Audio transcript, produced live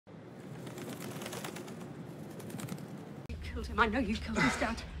killed him. I know you killed his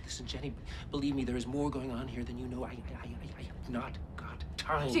dad. Listen, Jenny, believe me, there is more going on here than you know. I have not got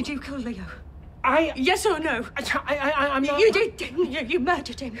time. Did you kill Leo? Yes or no? I'm not. You did, didn't you? You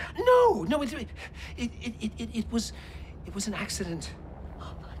murdered him. No, it was an accident.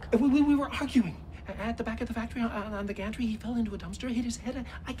 Oh my God. We were arguing at the back of the factory on the gantry. He fell into a dumpster, hit his head.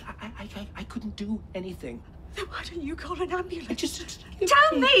 I couldn't do anything. Then why don't you call an ambulance? Just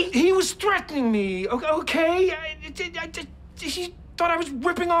tell me. He was threatening me. Okay. He thought I was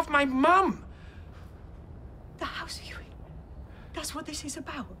ripping off my mum. The house are you in? That's what this is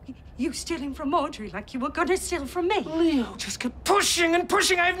about. You stealing from Audrey like you were gonna steal from me. Leo just kept pushing and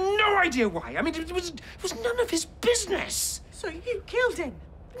pushing. I have no idea why. I mean, it was none of his business. So you killed him?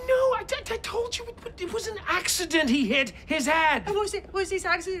 No, I told you it was an accident. He hit his head. And was this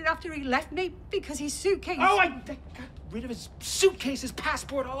accident after he left me because his suitcase? Oh, I got rid of his suitcase, his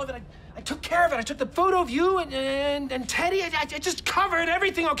passport, all of it. I took care of it. I took the photo of you and Teddy. I just covered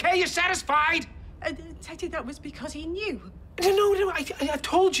everything. Okay, you satisfied? Teddy, that was because he knew. No, I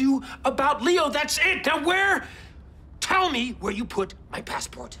told you about Leo, that's it. Now tell me where you put my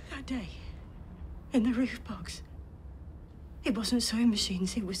passport. That day, in the roof box. It wasn't sewing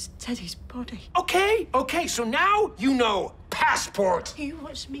machines, it was Teddy's body. Okay, so now you know. Passport. You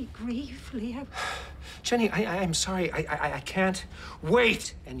watched me grieve, Leo. Jenny, I'm sorry. I can't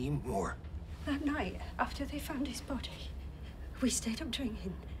wait anymore. That night, after they found his body, we stayed up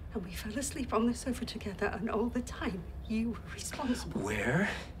drinking. And we fell asleep on the sofa together, and all the time, you were responsible. Where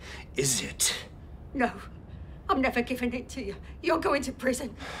is it? No, I'm never giving it to you. You're going to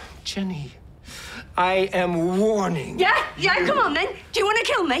prison. Jenny, I am warning. Yeah, come on then. Do you want to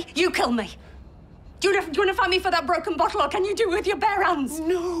kill me? You kill me. Do you want to fight me for that broken bottle, or can you do it with your bare hands?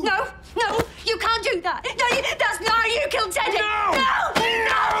 No. No, you can't do that. No, that's not how you killed Teddy.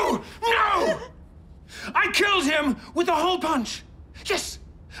 No! I killed him with a hole punch. Yes.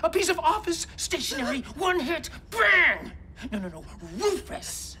 A piece of office stationery, one hit, bang! No.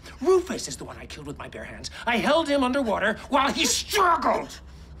 Rufus. Rufus is the one I killed with my bare hands. I held him underwater while he struggled.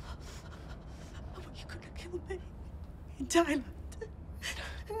 Were you gonna kill me in Thailand?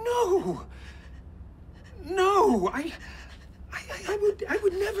 No, I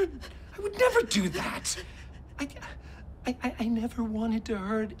would never do that. I never wanted to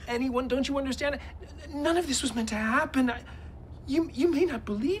hurt anyone. Don't you understand? None of this was meant to happen. You may not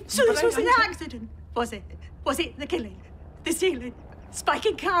believe me, so this was an accident, was it? Was it the killing, the stealing,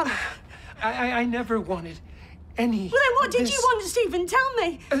 spiking karma? I never wanted any. Well, then what did you want, Stephen? Tell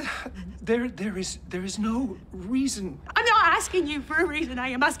me. There is no reason. I'm not asking you for a reason. I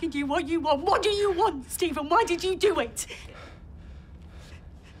am asking you what you want. What do you want, Stephen? Why did you do it?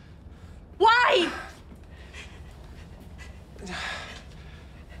 Why?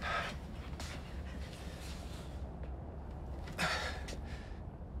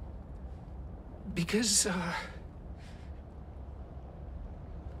 Because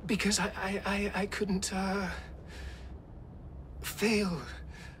I couldn't fail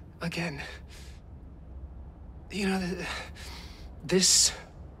again. You know,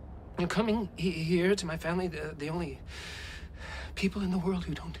 coming here to my family, the only people in the world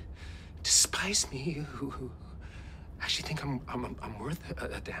who don't despise me, who actually think I'm worth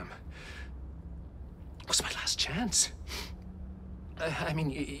a damn, was my last chance. I mean,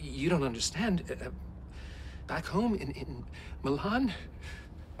 you don't understand. Back home in Milan,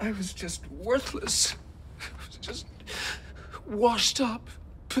 I was just worthless. I was just washed up,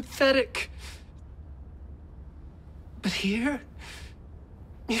 pathetic. But here,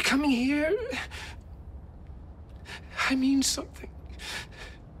 coming here, I mean something.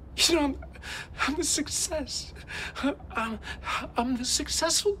 You know, I'm a success. I'm the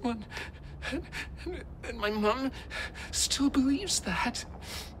successful one. And my mom still believes that.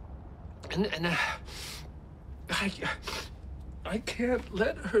 And I can't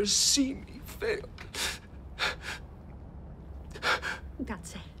let her see me fail.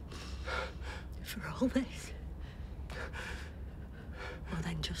 That's it. For all this. Well,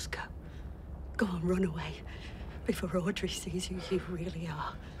 then just go. Go on, run away. Before Audrey sees who you really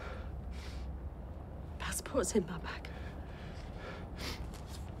are. Passport's in my bag.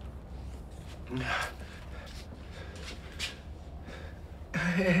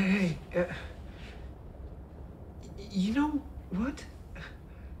 Hey, you know what?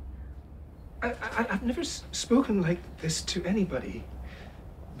 I've never spoken like this to anybody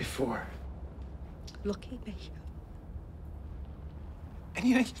before. Lucky me. And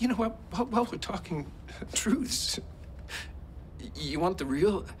you know what? While we're talking truths, you want the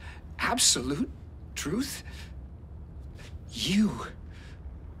real, absolute truth? You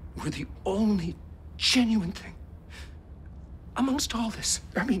were the only genuine thing amongst all this,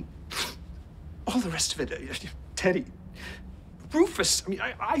 I mean, all the rest of it, Teddy, Rufus, I mean,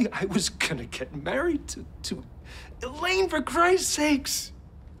 I was gonna get married to Elaine, for Christ's sakes.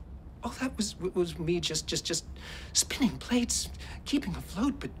 All that was me just spinning plates, keeping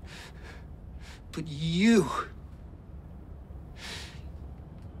afloat, but you,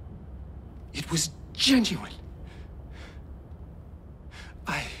 it was genuine.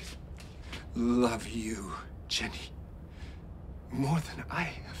 I love you, Jenny, more than I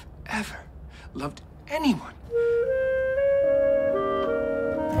have ever loved anyone.